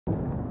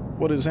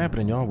What is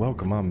happening, y'all?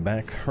 Welcome on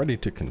back. Ready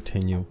to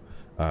continue.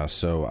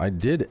 So I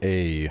did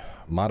a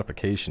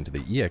modification to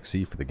the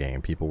EXE for the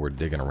game. People were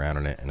digging around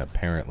in it, and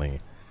apparently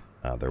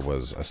there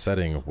was a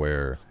setting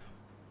where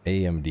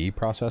AMD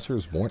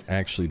processors weren't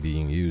actually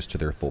being used to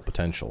their full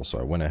potential. So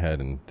I went ahead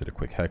and did a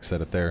quick hex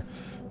edit there.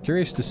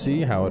 Curious to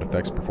see how it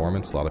affects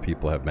performance. A lot of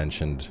people have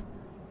mentioned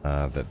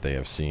that they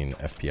have seen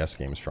FPS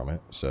games from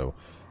it. So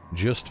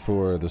just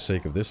for the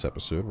sake of this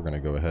episode, we're going to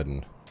go ahead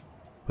and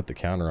put the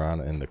counter on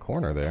in the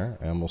corner there,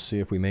 and we'll see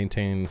if we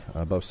maintain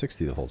above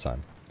 60 the whole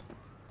time.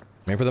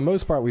 I mean, for the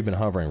most part, we've been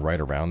hovering right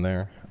around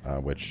there,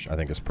 which I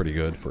think is pretty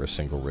good for a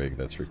single rig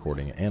that's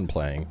recording and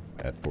playing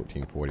at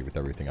 1440 with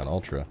everything on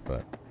Ultra,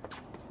 but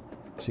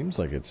it seems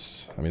like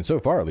it's, I mean, so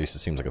far at least it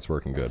seems like it's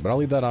working good, but I'll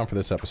leave that on for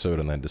this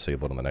episode and then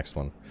disable it on the next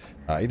one.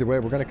 Either way,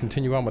 we're going to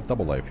continue on with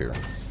Double Life here.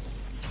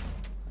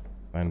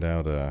 Find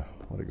out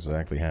what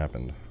exactly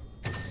happened.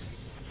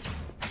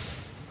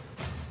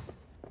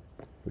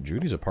 But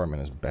Judy's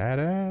apartment is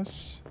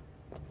badass.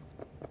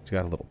 It's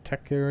got a little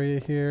tech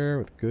area here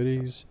with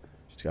goodies.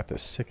 She's got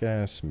this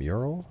sick-ass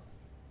mural.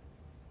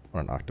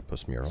 Or an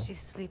octopus mural. She's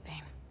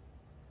sleeping.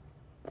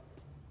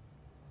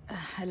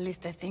 At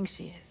least I think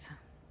she is.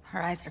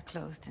 Her eyes are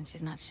closed and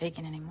she's not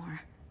shaking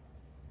anymore.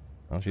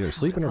 Well, she's either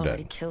sleeping or I would have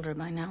already dead. killed her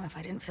by now if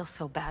I didn't feel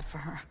so bad for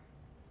her.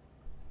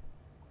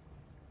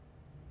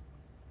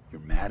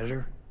 You're mad at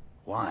her?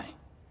 Why?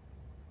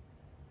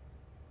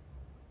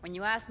 When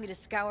you asked me to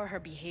scour her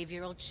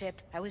behavioral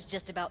chip, I was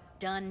just about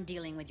done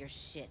dealing with your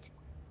shit.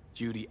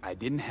 Judy, I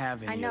didn't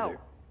have any I know. other...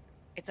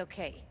 It's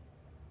okay.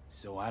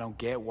 So I don't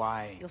get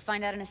why... You'll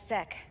find out in a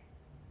sec.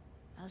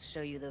 I'll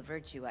show you the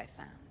virtue I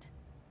found.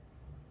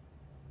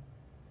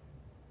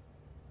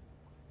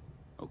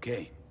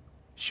 Okay,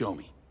 show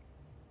me.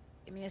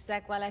 Give me a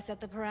sec while I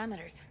set the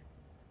parameters.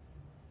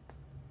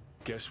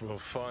 Guess we'll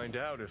find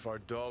out if our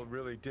doll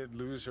really did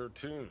lose her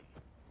tune.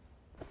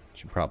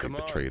 She probably Come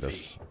on, betrayed V.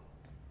 us.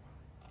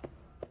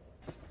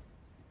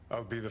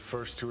 I'll be the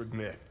first to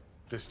admit,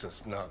 this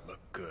does not look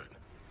good.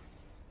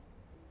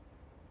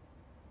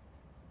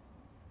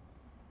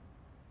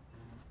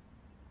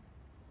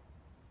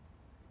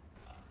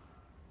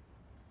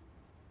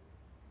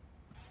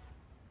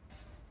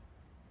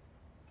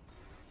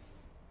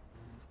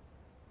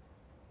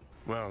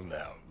 Well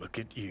now, look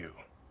at you.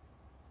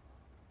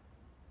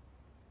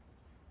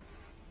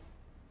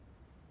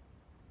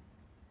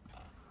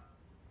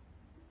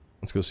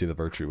 Let's go see the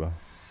virtue.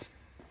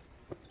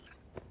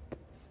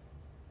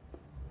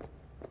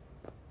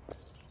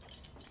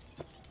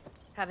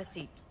 Have a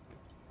seat.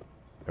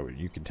 Oh,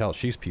 you can tell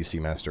she's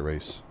PC Master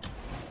Race.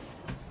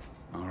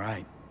 All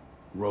right,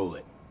 roll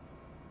it.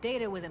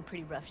 Data was in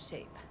pretty rough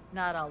shape.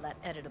 Not all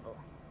that editable.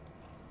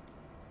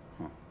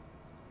 Huh.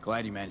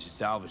 Glad you managed to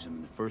salvage them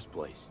in the first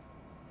place.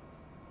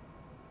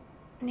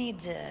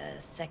 Needs a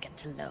second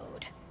to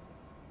load.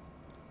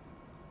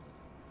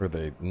 Or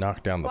they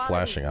knocked down the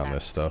Quality's flashing on not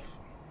this stuff.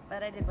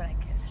 But I did what I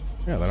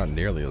could. Yeah, they're not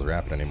nearly as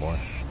rapid anymore.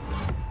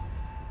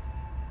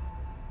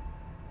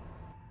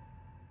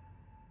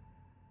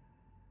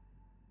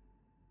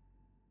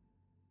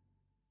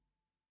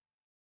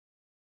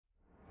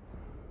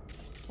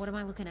 What am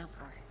I looking out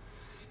for?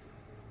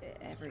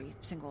 Every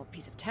single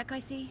piece of tech I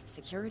see?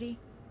 Security?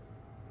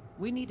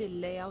 We need a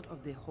layout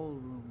of the whole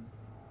room.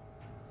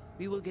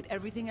 We will get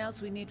everything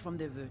else we need from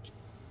the virtue.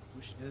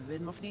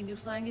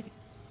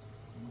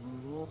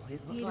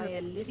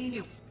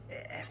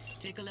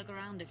 Take a look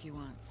around if you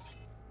want.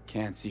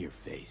 Can't see your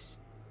face.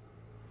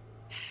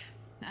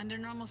 Under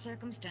normal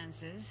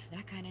circumstances,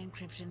 that kind of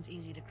encryption's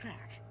easy to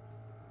crack.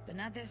 But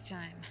not this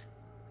time.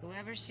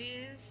 Whoever she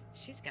is,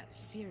 she's got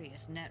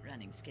serious net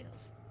running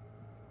skills.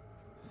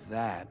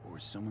 That, or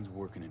someone's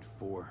working it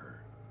for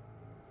her.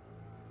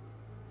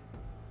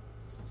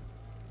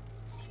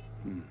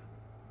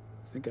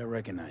 I think I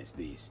recognize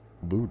these.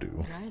 Voodoo.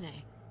 What are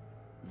they?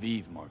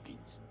 Vive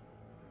markings.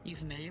 You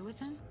familiar with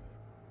them?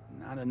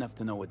 Not enough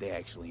to know what they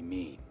actually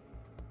mean.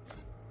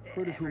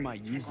 Heard of who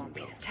might use them,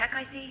 though. Tech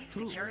I see?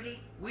 Security?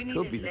 We need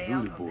Could a be the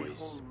layout Voodoo of the Boys,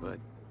 whole room. but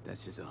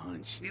that's just a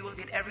hunch. We will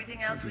get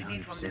everything else Can't be we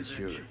need from the 100%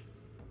 sure. virtue.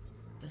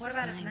 The What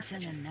about his Spellington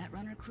and messages?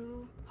 Netrunner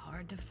crew?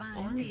 Hard to find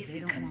Only because if they you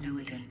don't can want do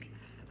me. it.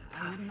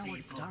 I wouldn't know where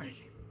to start.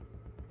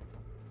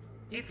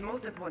 It's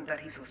most important that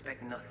he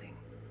suspect nothing.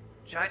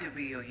 Try to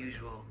be your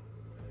usual,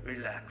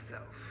 relaxed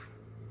self.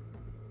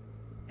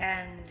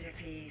 And if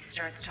he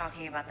starts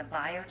talking about the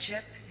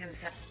biochip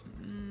himself?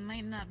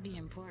 Might not be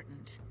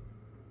important.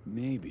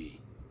 Maybe.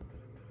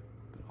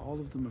 But all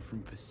of them are from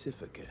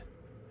Pacifica.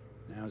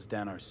 Narrows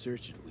down our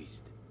search at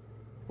least.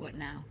 What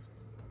now?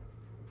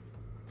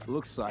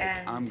 Looks like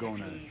And I'm going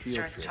if on a he field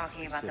starts trip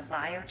talking to about the Pacifica.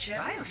 biochip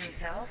Biochip?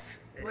 himself?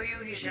 Were you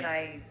here? Should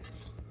I...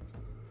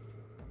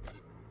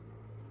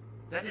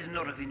 That is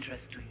not of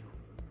interest to you.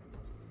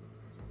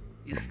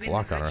 You spin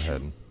Block the on our virtue,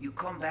 head. You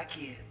come back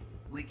here,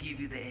 we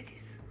give you the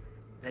eddies.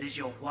 That is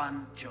your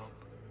one job.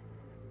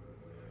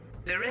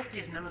 The rest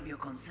is none of your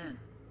concern.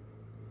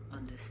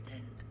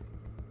 Understand?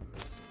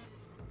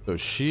 So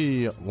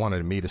she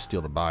wanted me to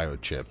steal the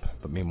biochip,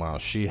 but meanwhile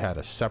she had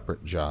a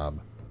separate job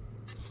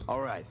All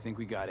right, think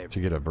we got to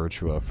everything. get a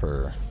Virtua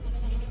for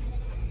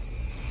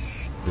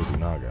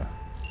Nobunaga.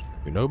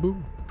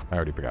 Unobu? I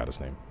already forgot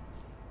his name.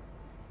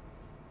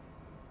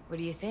 What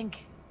do you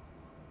think?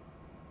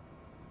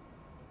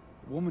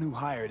 The woman who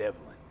hired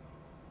Evelyn.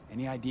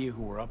 Any idea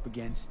who we're up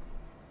against?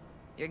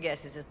 Your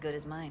guess is as good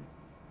as mine.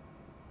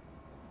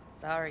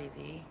 Sorry,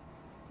 V.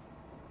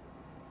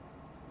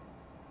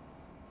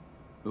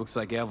 Looks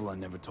like Evelyn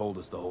never told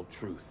us the whole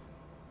truth.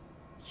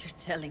 You're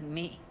telling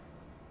me.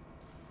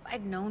 If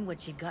I'd known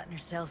what she'd gotten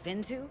herself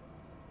into...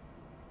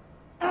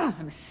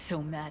 I'm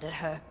so mad at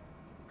her.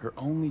 Her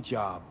only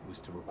job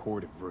was to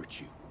record a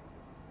virtue.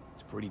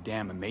 It's pretty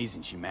damn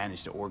amazing she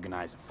managed to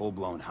organize a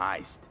full-blown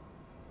heist.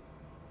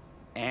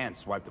 And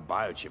swipe the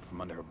biochip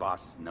from under her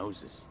boss's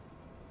noses.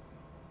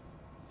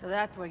 So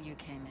that's where you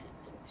came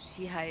in.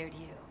 She hired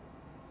you.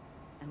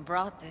 And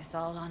brought this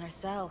all on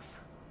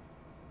herself.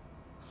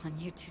 On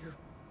you two.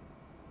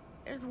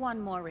 There's one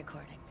more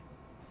recording.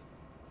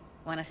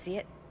 Wanna see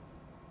it?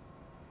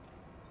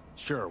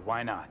 Sure,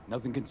 why not?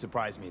 Nothing can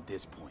surprise me at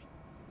this point.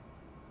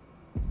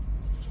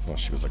 Well,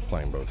 she was like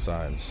playing both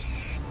sides.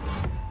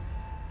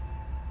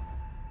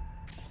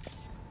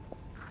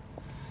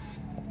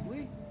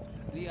 Oui,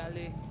 li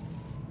ale.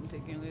 Ou te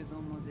gen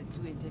raison, moi c'est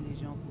tout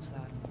intelligent pour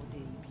ça, côté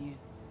bien.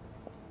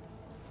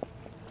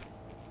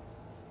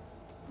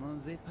 Moi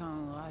c'est pas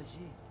enragé.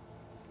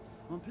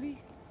 En plus,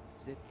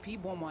 c'est plus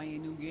bon moyen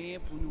nous gagner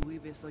pour nous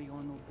arriver sur yon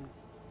au bout.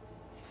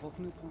 Faut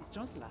que nous prenions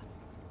chance là.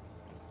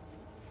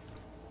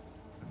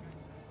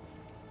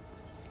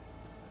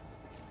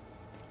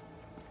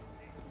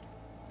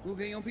 Vous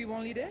gagnez plus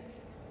bon l'idée?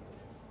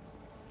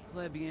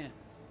 Très bien.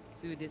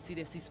 Si vous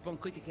décidez si c'est bon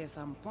critique,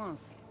 ça me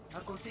pense.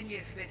 I'll continue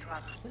to fit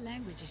up. What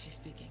language is she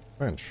speaking?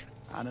 French.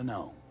 I don't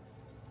know.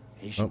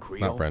 Haitian Oh,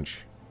 Creole? not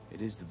French. It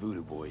is the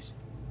Voodoo Boys.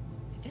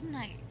 Didn't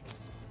I?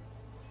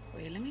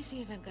 Wait, let me see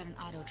if I've got an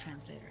auto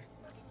translator.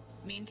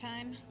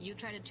 Meantime, you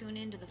try to tune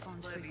into the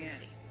phone's Très bien.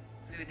 frequency.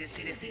 Si vous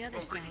See décidez what si the c'est other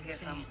bon side's critique,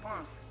 ça me saying.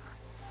 pense.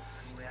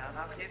 Vous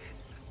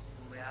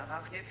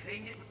avoir des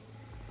filles.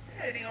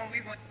 Heading on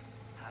we want.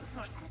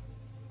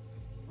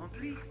 En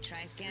plus,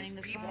 Try scanning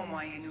the plus bon phone.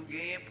 moyen nous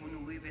gagner pour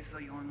nous arriver sur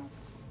yon au bout.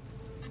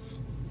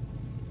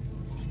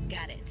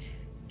 Got it.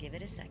 Give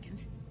it a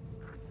second.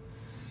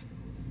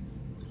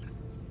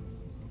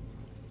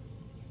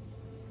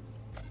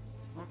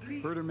 En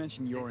plus, Heard her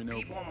mention plus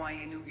Yorinobu. bon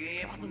moyen nous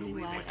gagner pour Probably nous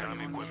why arriver sur yon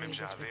everyone au there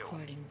was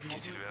recording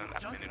deals.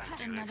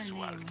 Had another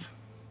name.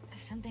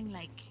 Something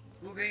like...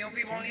 Vous gagnez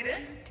plus bon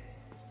l'idée?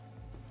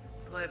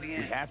 Très bien.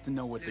 We have to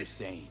know what they're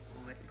saying.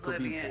 Could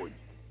Très be bien. important.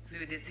 Si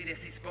vous décidez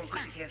si c'est bon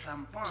critique, ça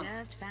me pense.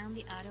 Just found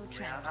the auto Vous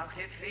translator. avoir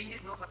des filles.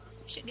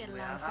 Should get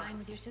along fine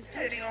with your sister.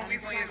 Heading on we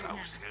I'll want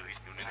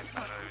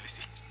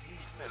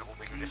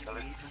install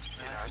it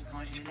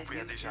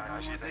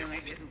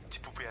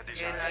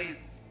now.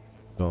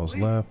 Dolls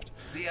left.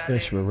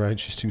 Yes, you were right.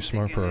 She's too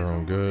smart for her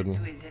own good.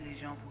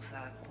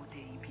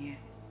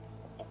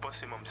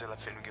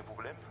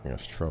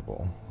 Yes,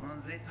 trouble.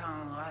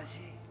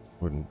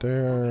 Wouldn't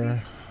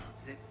dare.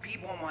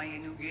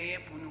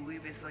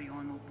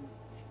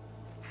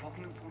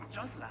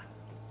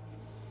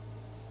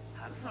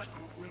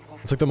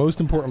 It's like the most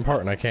important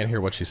part, and I can't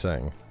hear what she's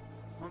saying.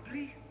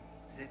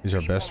 These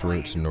are best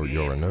routes in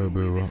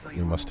Yorinobu.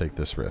 We must take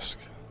this risk.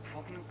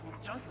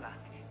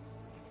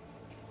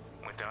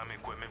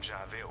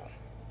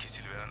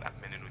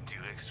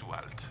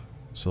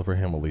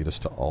 Silverhand will lead us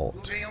to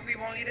Alt.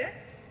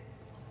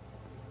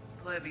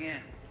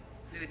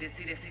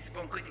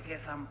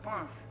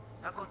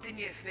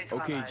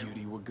 Okay,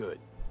 Judy, we're good.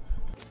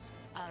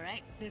 All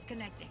right,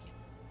 disconnecting.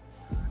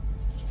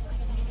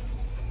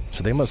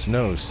 So they must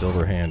know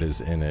Silverhand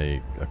is in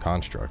a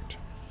construct.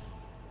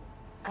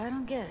 I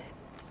don't get it.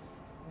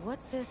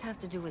 What's this have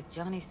to do with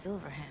Johnny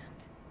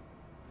Silverhand?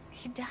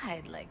 He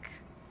died, like,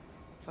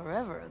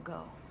 forever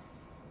ago.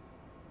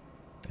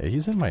 Hey,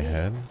 he's in my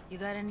head. You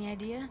got any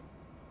idea?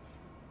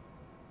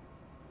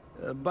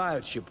 The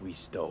biochip we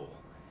stole.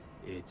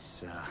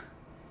 It's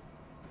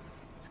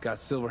got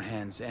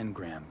Silverhand's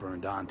engram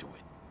burned onto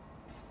it.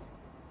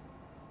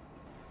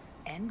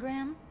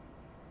 Engram?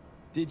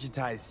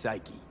 Digitized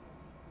psyche.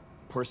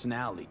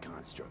 Personality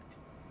construct.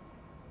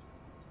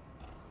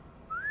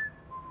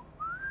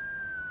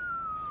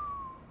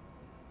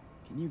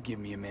 Can you give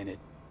me a minute?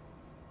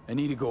 I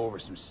need to go over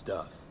some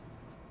stuff.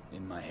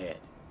 In my head.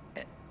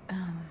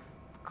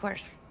 Of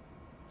course.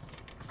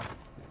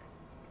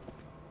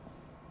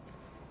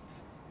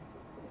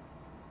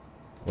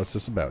 What's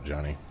this about,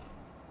 Johnny?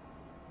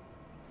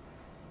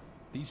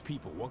 These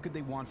people, what could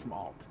they want from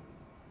Alt?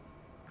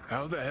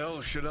 How the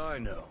hell should I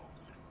know?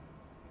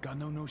 Got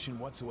no notion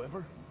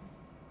whatsoever?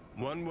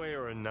 One way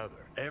or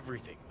another,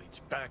 everything leads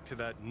back to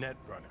that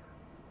Netrunner.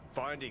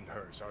 Finding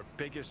her's our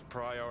biggest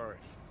priority.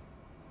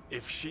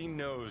 If she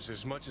knows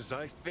as much as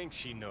I think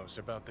she knows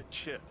about the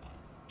chip,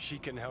 she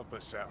can help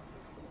us out.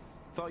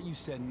 Thought you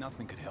said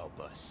nothing could help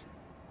us.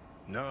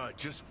 Nah,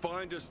 just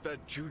find us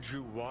that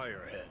Juju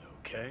wirehead,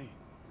 okay?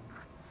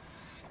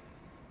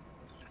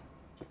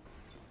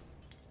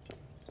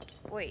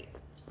 Wait,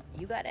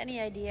 You got any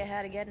idea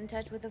how to get in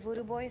touch with the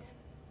Voodoo Boys?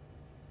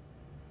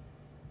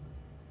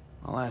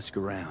 I'll ask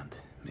around,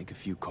 make a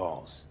few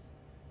calls.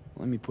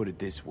 Let me put it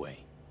this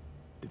way.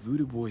 The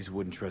Voodoo Boys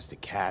wouldn't trust a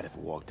cat if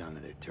it walked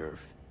onto their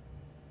turf.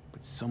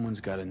 But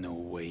someone's gotta know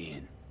a way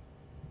in.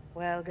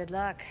 Well, good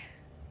luck.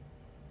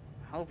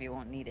 I hope you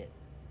won't need it.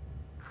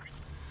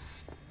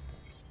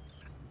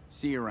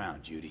 See you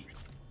around, Judy.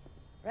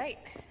 Right.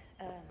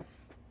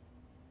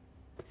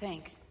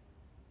 Thanks,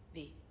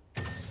 V.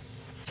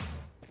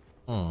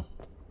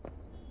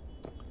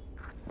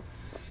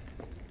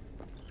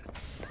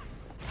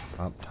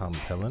 Tom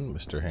Pellin,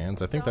 Mr.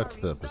 Hands. I think that's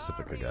the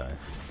Pacifica guy.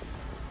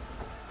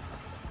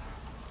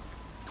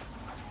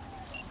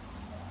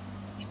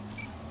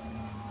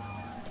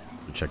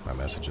 Check my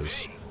messages.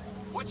 Hey,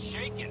 what's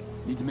shaking?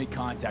 Need to make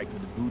contact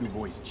with the Voodoo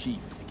Boys chief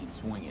if he can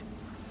swing it.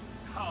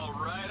 All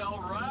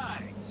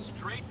right.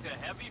 Straight to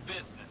heavy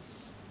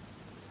business.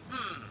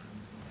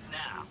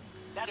 Now,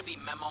 that'd be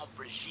Maman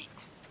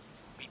Brigitte.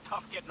 Be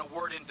tough getting a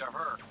word into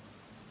her.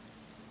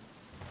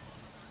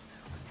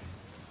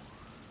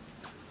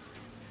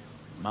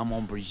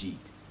 Maman Brigitte.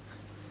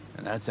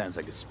 And that sounds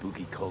like a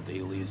spooky cult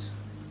alias.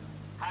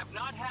 Have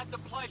not had the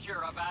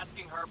pleasure of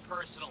asking her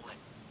personally.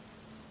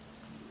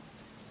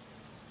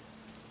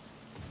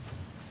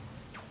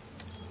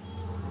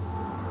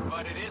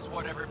 But it is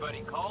what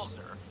everybody calls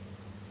her.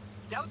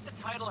 Doubt the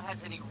title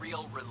has any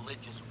real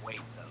religious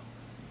weight,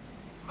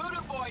 though.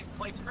 Voodoo Boys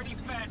play pretty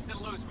fast and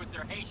loose with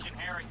their Haitian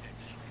heritage.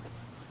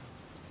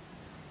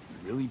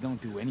 You really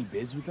don't do any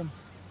biz with them?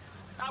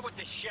 Not with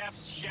the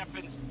chefs,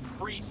 chefins,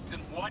 priests,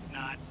 and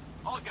whatnot.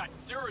 All got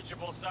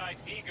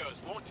dirigible-sized egos,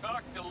 won't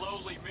talk to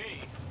lowly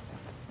me.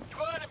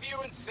 But if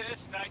you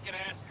insist, I can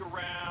ask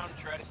around,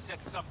 try to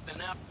set something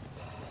up.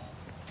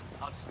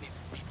 I'll just need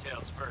some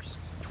details first.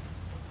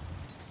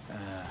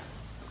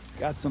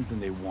 Got something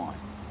they want.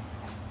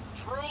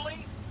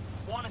 Truly?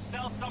 Want to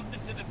sell something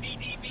to the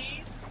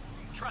VDBs?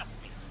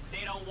 Trust me,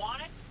 they don't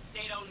want it,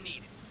 they don't need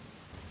it.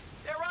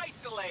 They're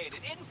isolated,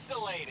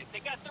 insulated, they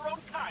got their own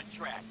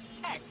contracts,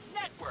 tech,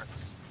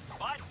 networks.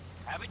 But,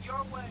 have it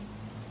your way.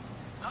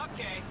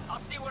 Okay, I'll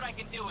see what I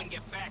can do and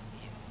get back to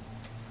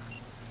you.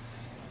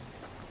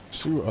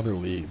 Pursue other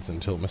leads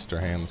until Mr.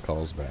 Hands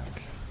calls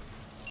back.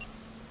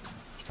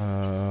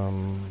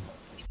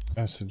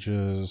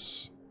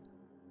 Messages.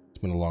 It's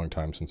been a long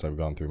time since I've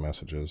gone through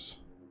messages.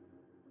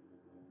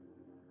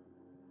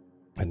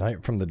 A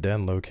night from the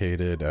den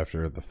located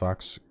after the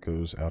fox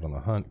goes out on the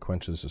hunt,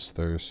 quenches his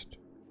thirst.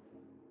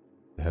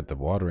 At the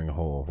watering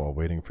hole while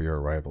waiting for your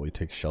arrival, he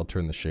takes shelter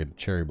in the shade of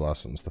cherry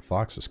blossoms. The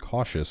fox is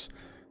cautious.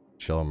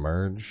 Shall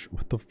emerge.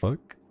 What the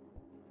fuck?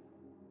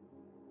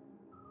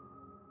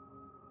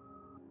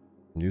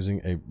 I'm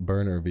using a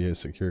burner via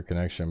secure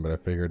connection, but I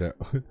figured out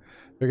it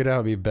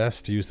would be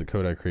best to use the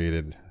code I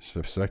created.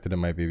 Suspected it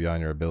might be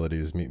beyond your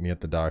abilities. Meet me at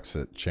the docks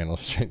at Channel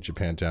Street,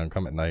 Japantown.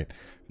 Come at night.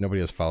 If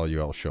nobody has followed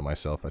you, I will show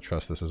myself. I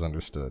trust this is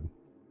understood.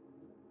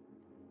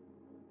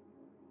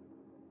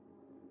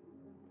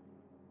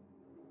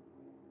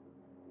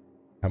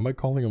 How am I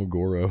calling him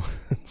Goro?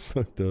 It's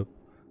fucked up.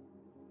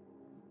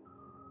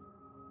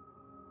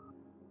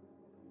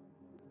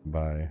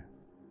 Bye.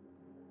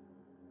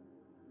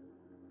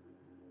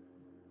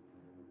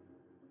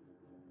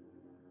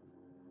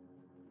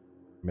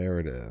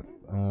 Meredith.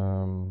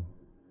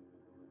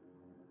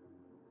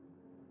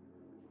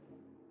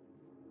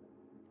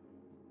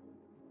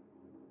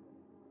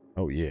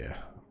 Oh yeah.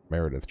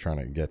 Meredith trying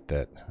to get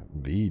that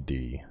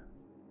VD.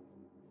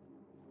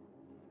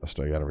 That's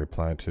what I gotta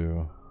reply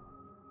to.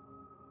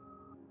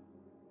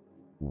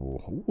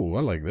 Ooh,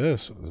 I like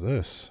this. What is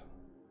this?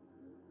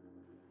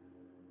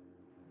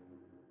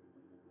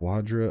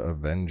 Quadra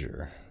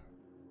Avenger.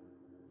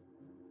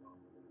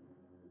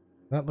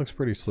 That looks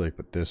pretty slick,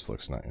 but this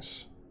looks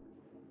nice.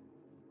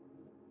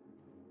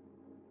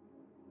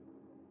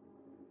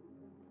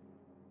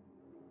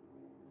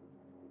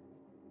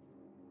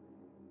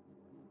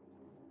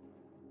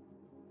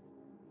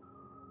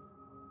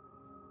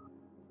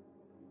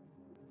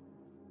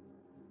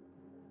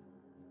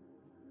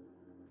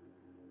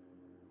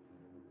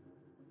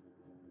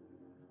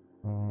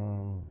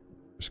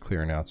 Just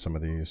clearing out some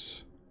of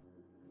these.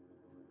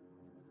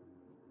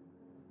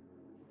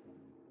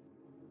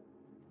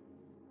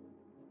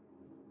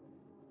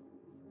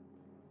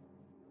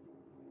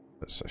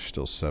 There's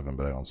still 7,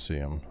 but I don't see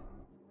them.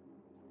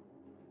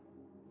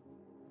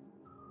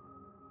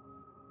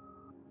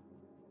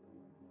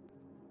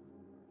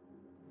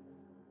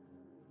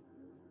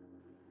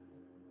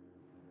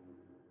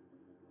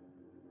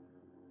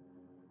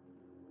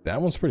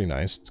 That one's pretty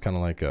nice. It's kind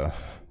of like a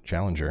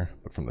Challenger,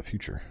 but from the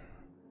future.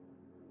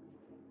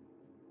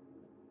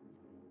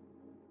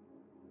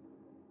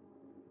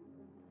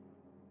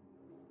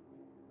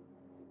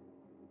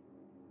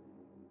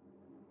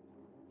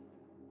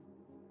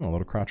 Oh, a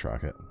little crotch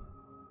rocket.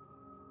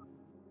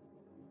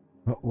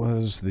 What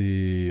was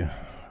the...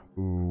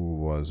 Who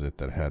was it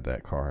that had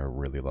that car I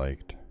really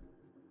liked?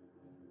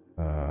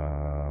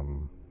 I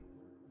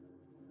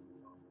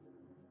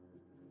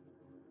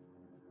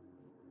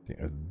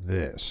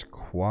This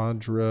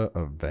Quadra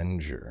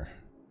Avenger.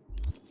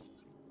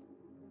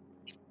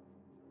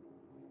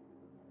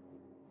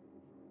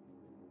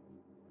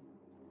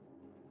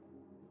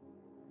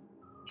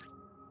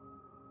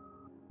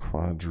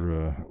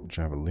 Quadra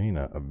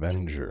Javelina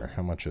Avenger.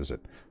 How much is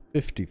it?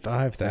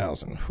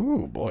 55,000.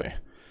 Whew, boy.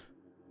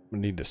 We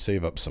need to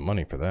save up some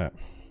money for that.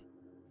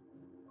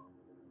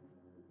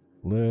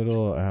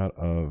 Little out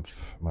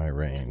of my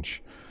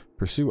range.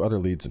 Pursue other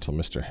leads until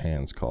Mr.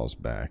 Hands calls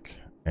back.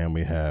 And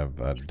we have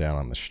down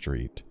on the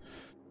street.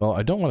 Well,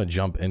 I don't want to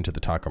jump into the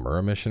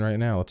Takamura mission right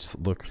now. Let's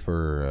look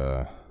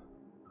for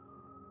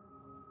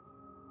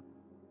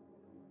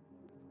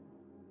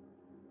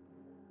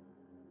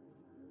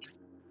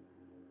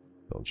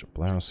Bill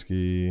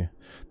Jablowski.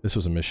 This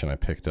was a mission I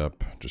picked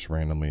up just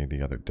randomly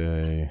the other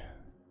day.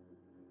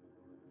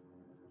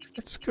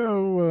 Let's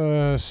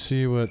go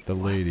see what the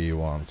lady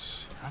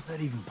wants. How's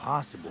that even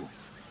possible?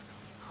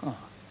 Huh.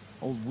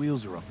 Old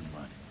wheels are up and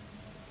running.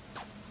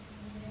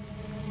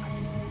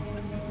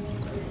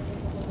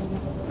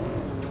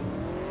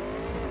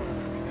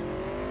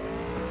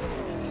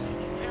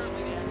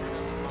 Apparently the actor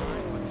doesn't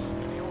mind, but the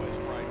studio is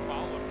right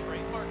foul of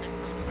trademark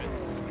infringement.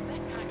 With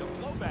that kind of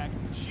blowback,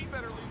 she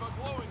better leave a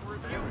glowing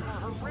review for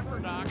her Ripper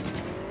Doc.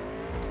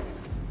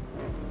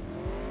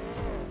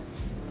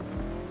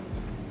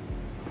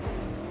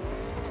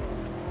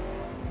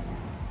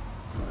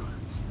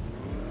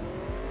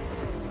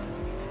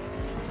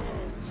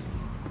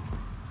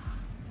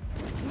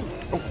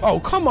 Oh,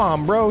 come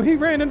on, bro. He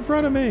ran in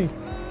front of me.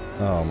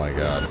 Oh, my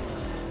God.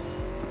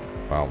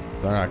 Well,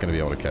 they're not going to be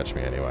able to catch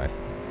me anyway.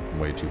 I'm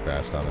way too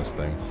fast on this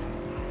thing.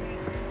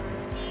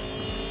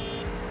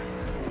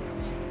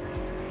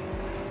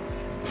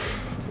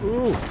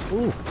 Ooh,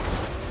 ooh.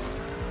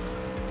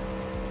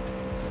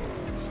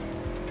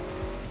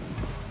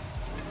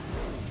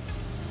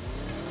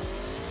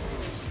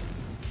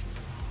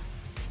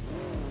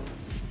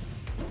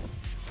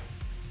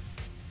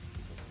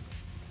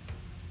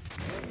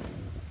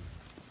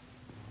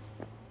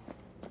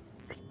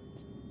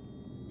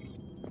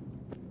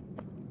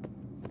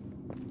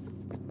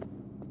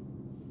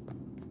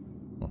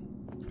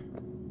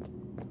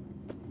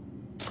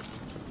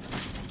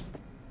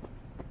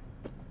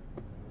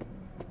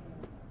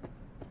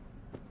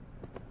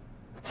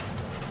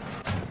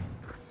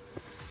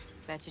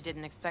 Bet you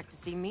didn't expect to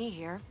see me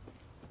here.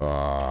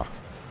 I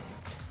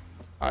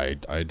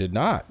did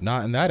not.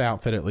 Not in that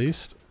outfit, at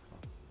least.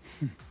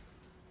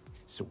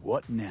 So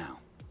what now?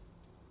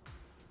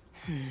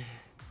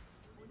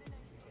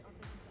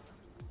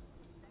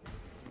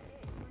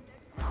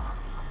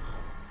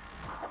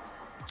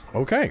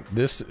 Okay,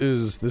 this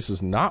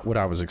is not what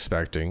I was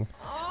expecting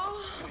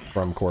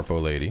from Corpo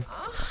Lady.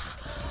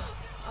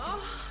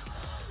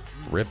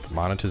 Rip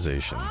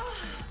monetization.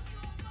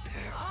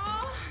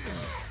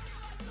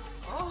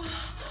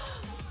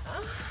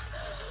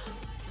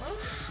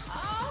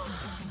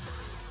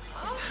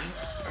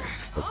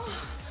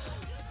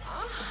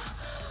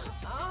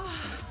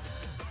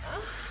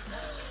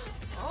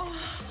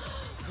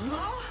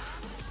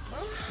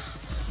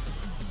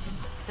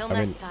 Till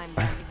next time,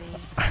 baby.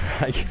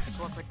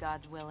 Corporate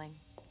gods willing.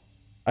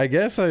 I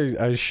guess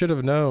I should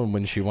have known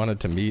when she wanted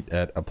to meet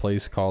at a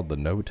place called the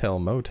No-Tell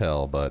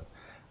Motel, but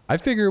I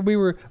figured we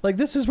were, like,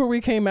 this is where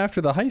we came after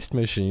the heist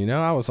mission, you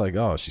know? I was like,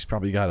 oh, she's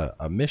probably got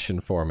a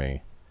mission for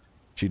me.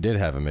 She did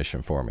have a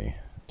mission for me.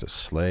 To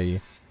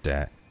slay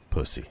that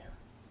pussy.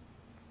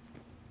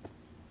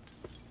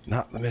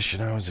 Not the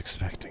mission I was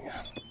expecting.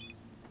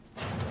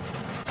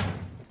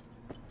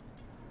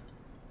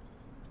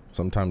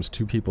 Sometimes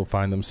two people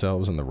find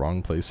themselves in the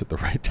wrong place at the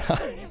right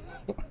time.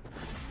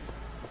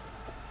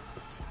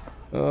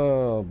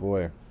 Oh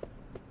boy.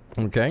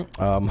 Okay,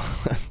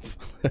 let's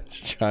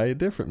try a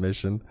different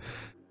mission.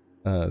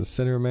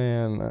 Center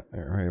Man,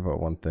 right about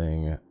one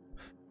thing.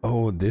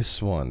 Oh,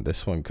 this one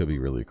could be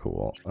really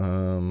cool.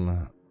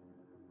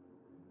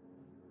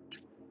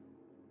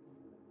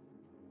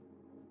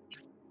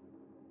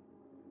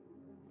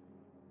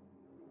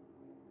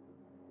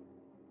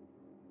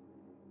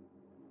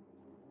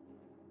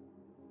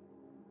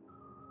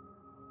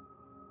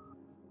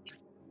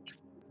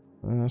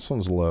 This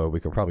one's low. We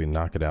could probably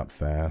knock it out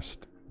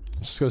fast.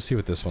 Let's just go see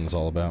what this one's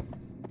all about.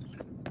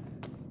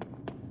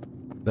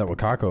 That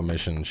Wakako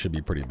mission should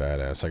be pretty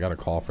badass. I got a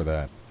call for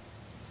that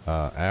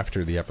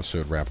after the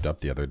episode wrapped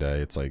up the other day.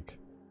 It's like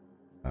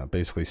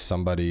basically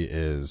somebody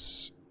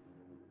is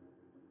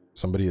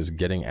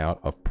getting out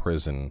of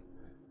prison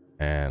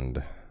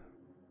and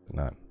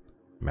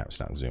map's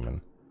not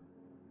zooming.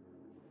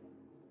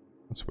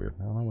 That's weird.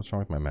 I don't know what's wrong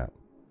with my map.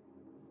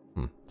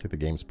 I think the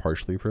game's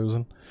partially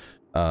frozen.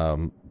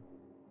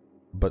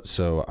 But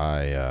so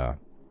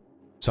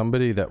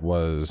somebody that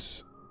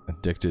was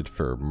addicted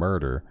for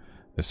murder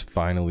is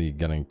finally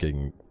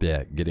getting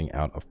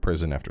out of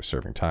prison after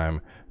serving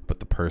time,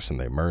 but the person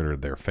they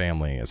murdered, their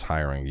family, is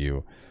hiring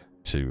you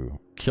to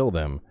kill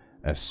them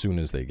as soon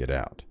as they get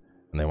out,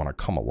 and they want to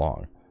come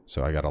along.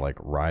 So I gotta like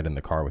ride in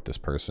the car with this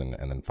person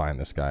and then find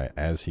this guy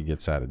as he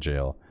gets out of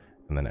jail,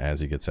 and then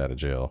as he gets out of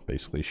jail,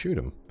 basically shoot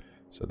him.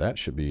 So that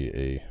should be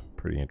a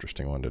pretty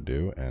interesting one to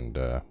do, and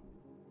I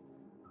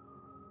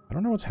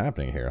don't know what's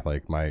happening here.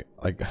 Like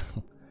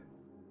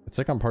it's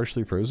like I'm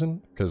partially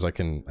frozen because I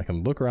can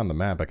look around the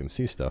map, I can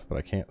see stuff, but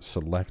I can't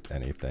select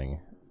anything,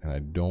 and I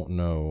don't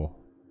know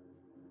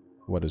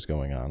what is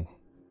going on.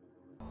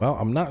 Well,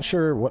 I'm not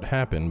sure what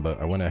happened,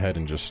 but I went ahead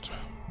and just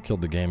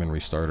killed the game and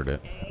restarted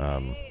it.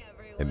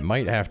 It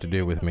might have to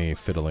do with me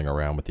fiddling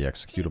around with the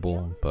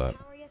executable, but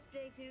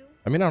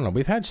I mean, I don't know.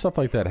 We've had stuff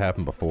like that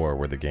happen before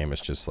where the game is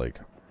just like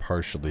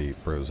partially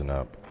frozen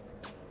up.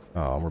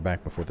 Oh, we're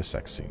back before the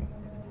sex scene.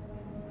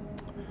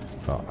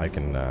 Well, I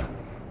can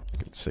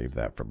save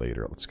that for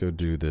later. Let's go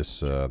do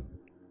this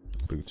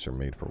boots are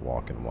made for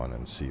walking one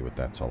and see what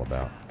that's all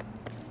about.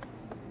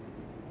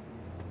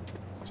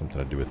 Something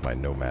to do with my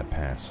nomad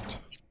past.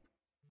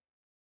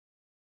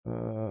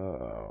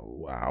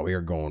 Wow, we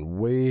are going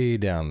way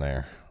down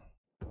there.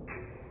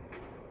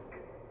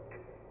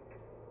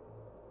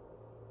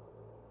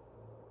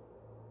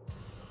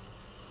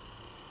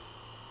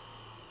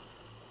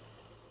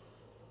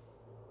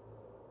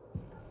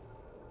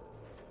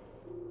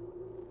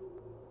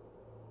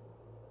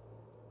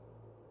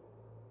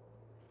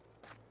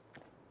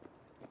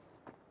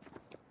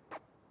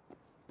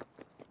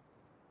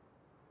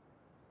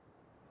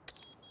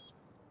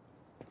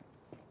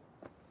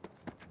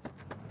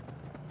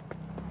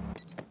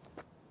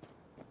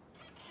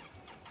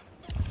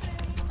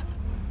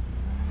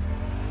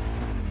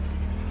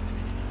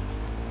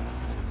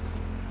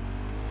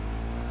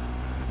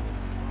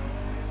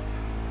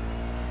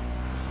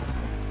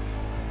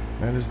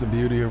 That is the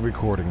beauty of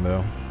recording,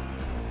 though.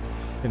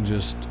 You can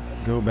just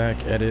go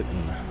back, edit,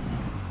 and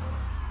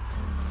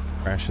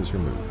crash is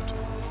removed.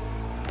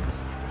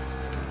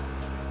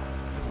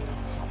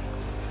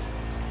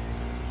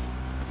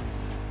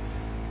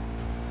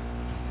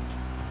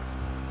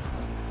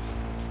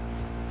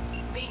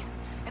 V,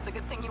 it's a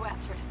good thing you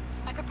answered.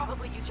 I could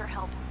probably use your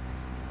help.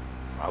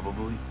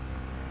 Probably?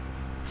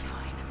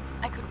 Fine.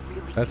 I could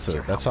really That's use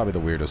your that's help. probably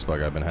the weirdest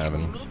bug I've been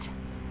having. Can we meet?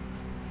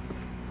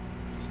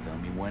 Just tell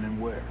me when and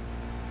where.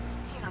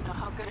 You don't know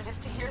how good it is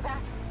to hear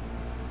that.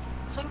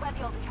 Swing by the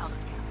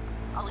Aldecaldos camp.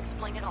 I'll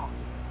explain it all.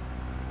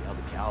 The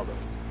Aldecaldos?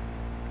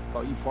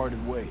 Thought you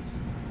parted ways.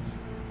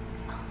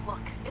 Look,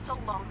 it's a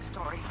long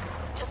story.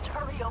 Just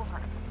hurry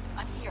over.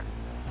 I'm here.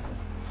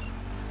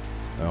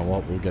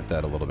 Well, we'll get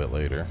that a little bit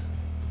later.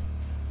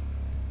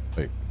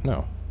 Wait,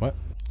 no. What?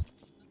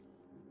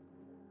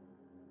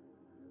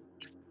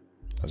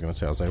 I was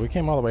gonna say, we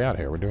came all the way out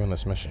here. We're doing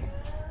this mission.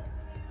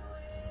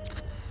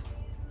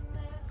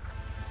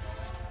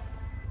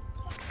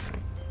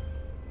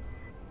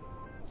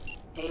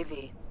 Hey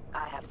V,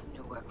 I have some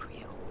new work for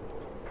you.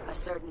 A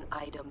certain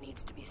item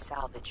needs to be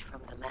salvaged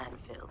from the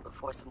landfill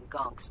before some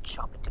gonks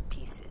chop it to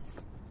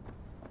pieces.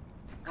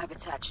 I've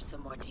attached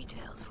some more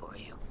details for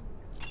you.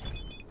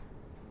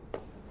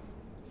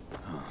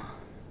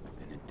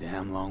 Been a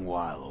damn long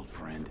while, old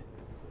friend.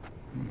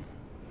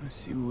 Let's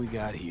see what we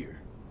got here.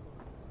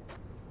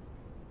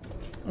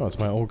 Oh, it's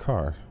my old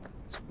car.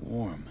 It's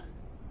warm.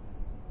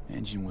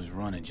 Engine was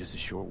running just a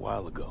short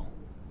while ago.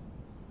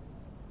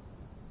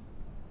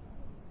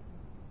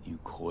 New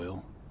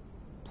coil,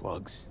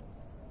 plugs.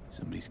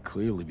 Somebody's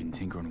clearly been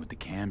tinkering with the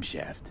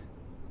camshaft.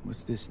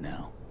 What's this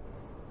now?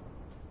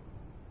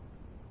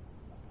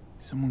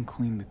 Someone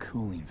cleaned the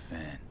cooling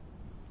fan.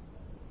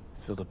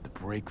 Filled up the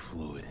brake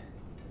fluid.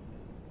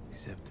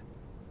 Except...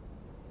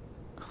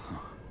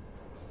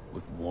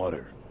 with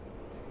water.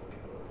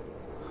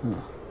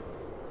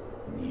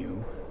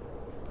 New,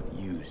 but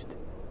used.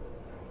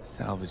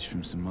 Salvaged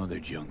from some other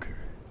junker.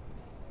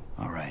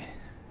 Alright,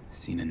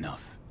 seen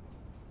enough.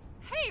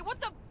 Hey, what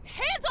the?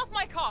 Hands off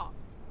my car!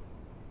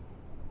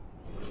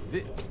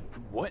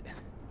 What?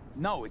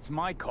 No, it's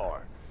my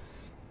car.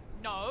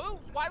 No,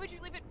 why would you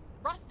leave it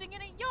rusting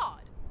in a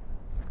yard?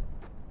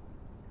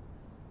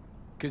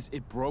 'Cause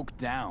it broke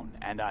down,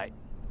 and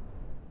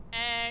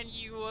And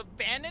you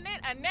abandoned it,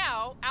 and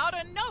now, out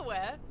of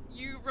nowhere,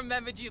 you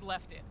remembered you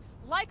left it.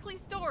 Likely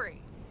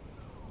story.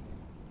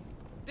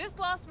 This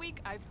last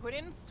week, I've put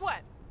in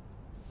sweat,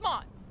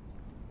 smarts,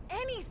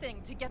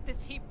 anything to get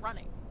this heap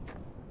running.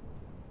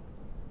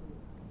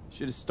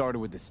 should have started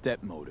with the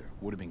step motor.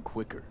 Would have been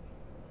quicker.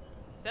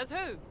 Says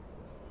who?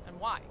 And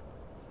why?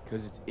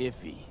 'Cause it's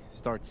iffy.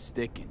 Starts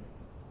sticking.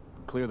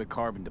 Clear the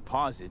carbon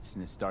deposits,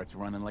 and it starts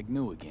running like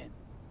new again.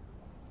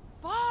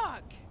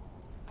 Fuck!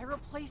 I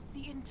replaced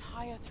the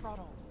entire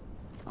throttle.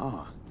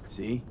 Ah,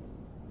 see?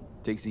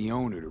 Takes the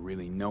owner to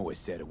really know a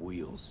set of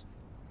wheels.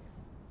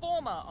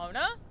 Former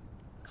owner?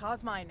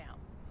 Car's mine now.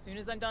 As soon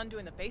as I'm done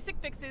doing the basic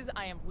fixes,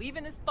 I am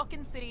leaving this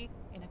fucking city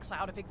in a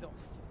cloud of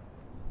exhaust.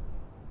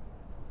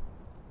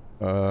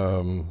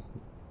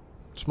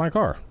 It's my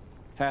car.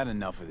 Had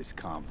enough of this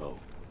convo.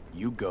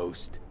 You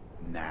ghost,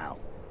 now.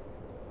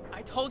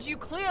 I told you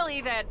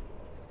clearly that...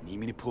 Need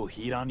me to pull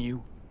heat on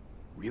you?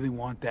 Really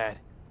want that?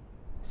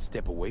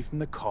 Step away from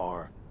the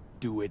car.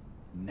 Do it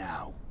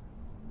now.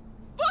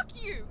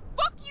 Fuck you!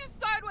 Fuck you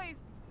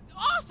sideways,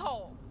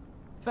 asshole!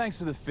 Thanks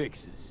for the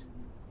fixes.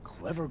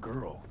 Clever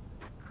girl.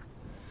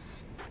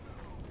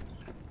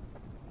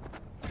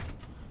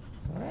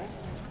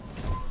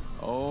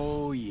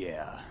 Oh,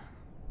 yeah.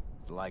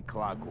 It's like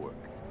clockwork.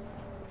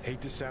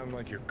 Hate to sound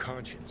like your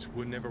conscience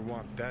would never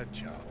want that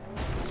job,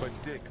 but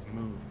dick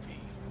move, V.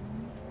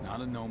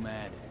 Not a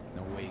nomad,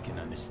 no way you can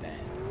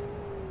understand.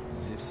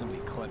 As if somebody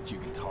clept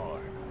your guitar.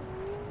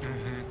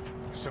 Mm-hmm.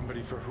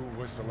 Somebody for who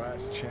was the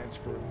last chance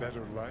for a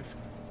better life?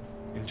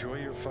 Enjoy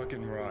your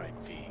fucking ride,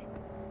 V.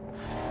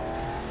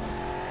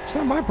 It's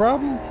not my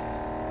problem.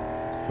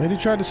 Lady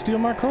tried to steal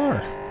my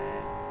car.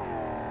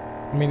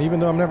 I mean, even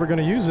though I'm never going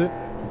to use it,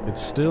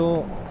 it's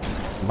still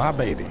my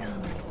baby.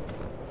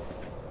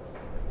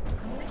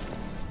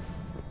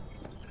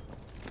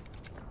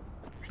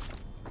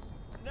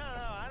 No,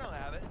 I don't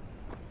have it.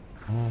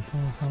 Oh,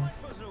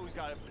 Supposed to know who's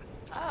got it.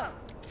 Oh,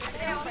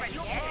 they already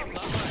get it.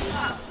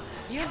 Oh,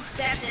 you've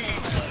stepped in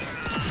it.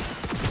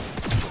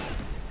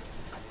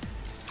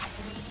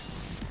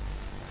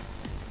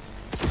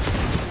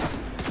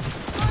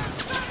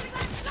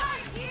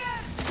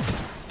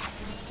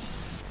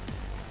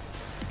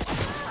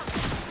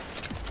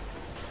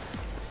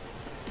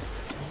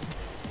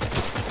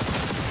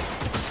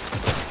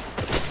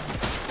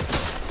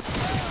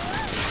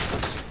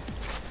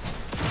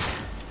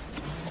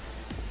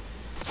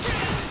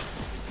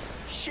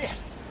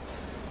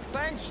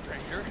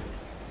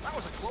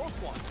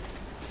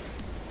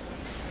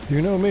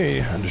 You know me,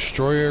 a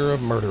destroyer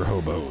of murder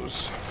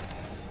hobos,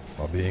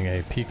 while being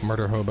a peak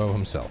murder hobo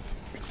himself.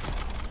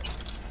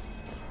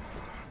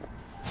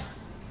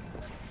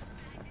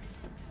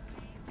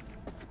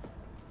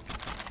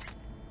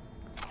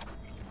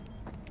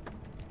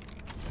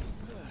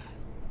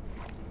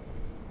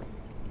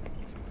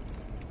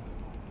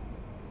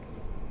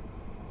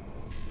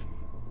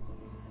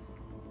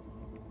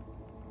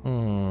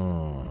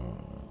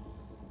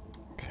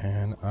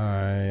 Can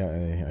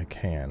I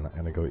can. I'm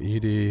gonna go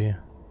ED.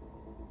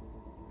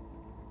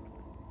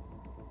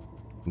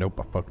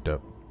 Nope, I fucked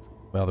up.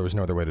 Well, there was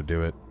no other way to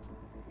do it.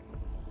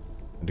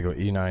 I had to go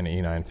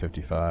E9, E9,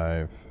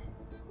 55.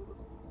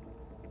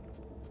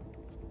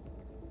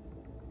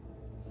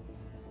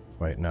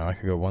 Wait, no, I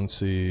could go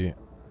 1C.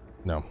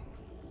 No.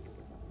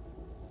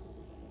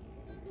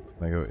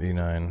 I go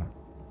E9,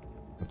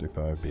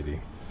 55, BD.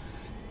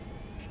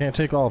 Can't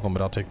take all of them,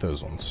 but I'll take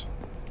those ones.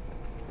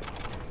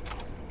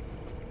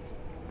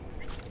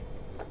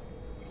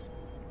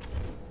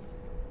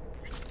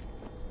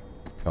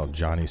 Oh,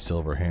 Johnny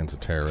Silverhand's a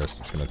terrorist.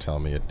 It's gonna tell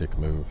me a dick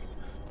move.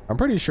 I'm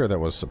pretty sure that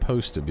was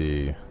supposed to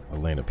be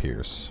Elena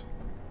Pierce.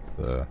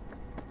 I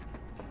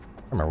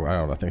remember, I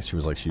don't know, I think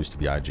she used to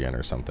be IGN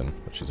or something,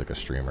 but she's like a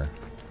streamer.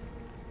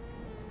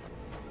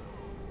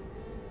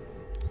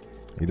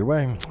 Either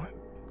way,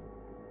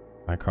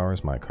 my car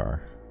is my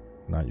car,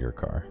 not your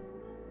car.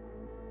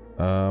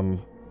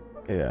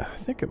 Yeah, I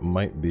think it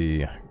might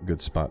be a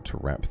good spot to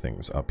wrap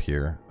things up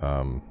here.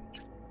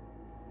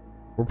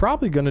 We're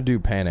probably gonna do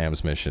Pan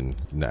Am's mission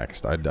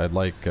next. I'd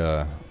like,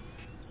 out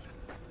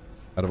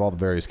of all the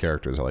various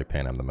characters, I like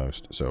Pan Am the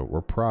most. So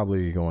we're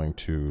probably going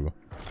to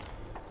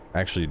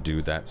actually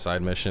do that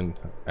side mission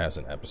as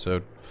an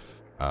episode.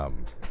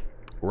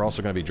 We're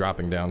also going to be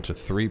dropping down to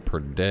 3 per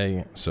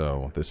day.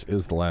 So this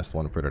is the last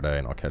one for today,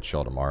 and I'll catch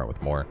y'all tomorrow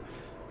with more.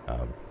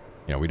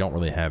 You know, we don't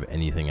really have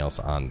anything else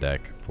on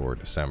deck for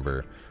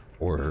December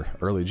or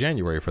early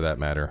January for that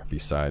matter,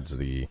 besides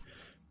the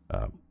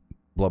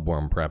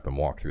Bloodborne prep and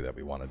walkthrough that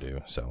we want to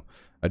do. So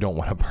I don't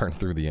want to burn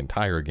through the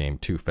entire game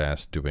too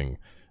fast doing,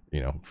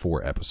 you know,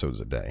 4 episodes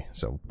a day.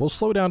 So we'll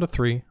slow down to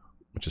 3,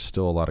 which is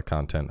still a lot of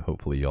content.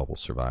 Hopefully y'all will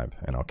survive,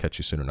 and I'll catch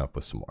you soon enough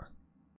with some more.